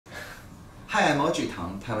Hi, I'm Audrey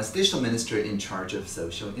Tang, Taiwan's Digital Minister in charge of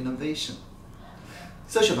social innovation.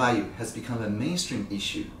 Social value has become a mainstream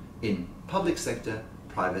issue in public sector,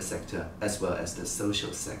 private sector, as well as the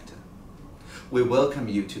social sector. We welcome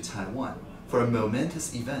you to Taiwan for a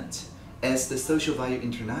momentous event as the Social Value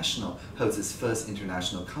International holds its first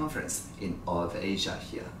international conference in all of Asia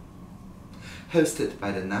here. Hosted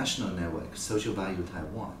by the national network Social Value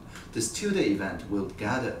Taiwan, this two-day event will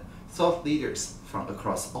gather thought leaders from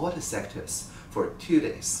across all the sectors for 2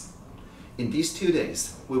 days. In these 2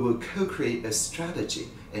 days, we will co-create a strategy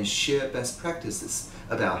and share best practices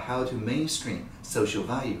about how to mainstream social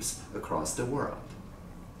values across the world.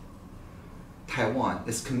 Taiwan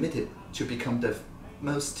is committed to become the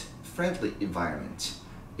most friendly environment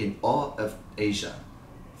in all of Asia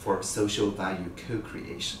for social value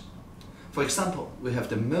co-creation. For example, we have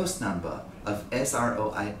the most number of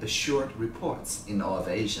SROI assured reports in all of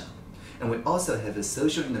Asia. And we also have a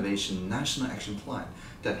Social Innovation National Action Plan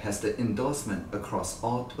that has the endorsement across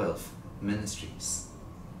all 12 ministries.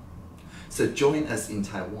 So join us in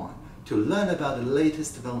Taiwan to learn about the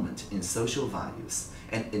latest development in social values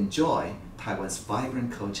and enjoy Taiwan's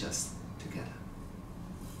vibrant cultures together.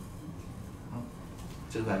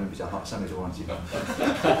 这个版本比较好，上面就忘记了。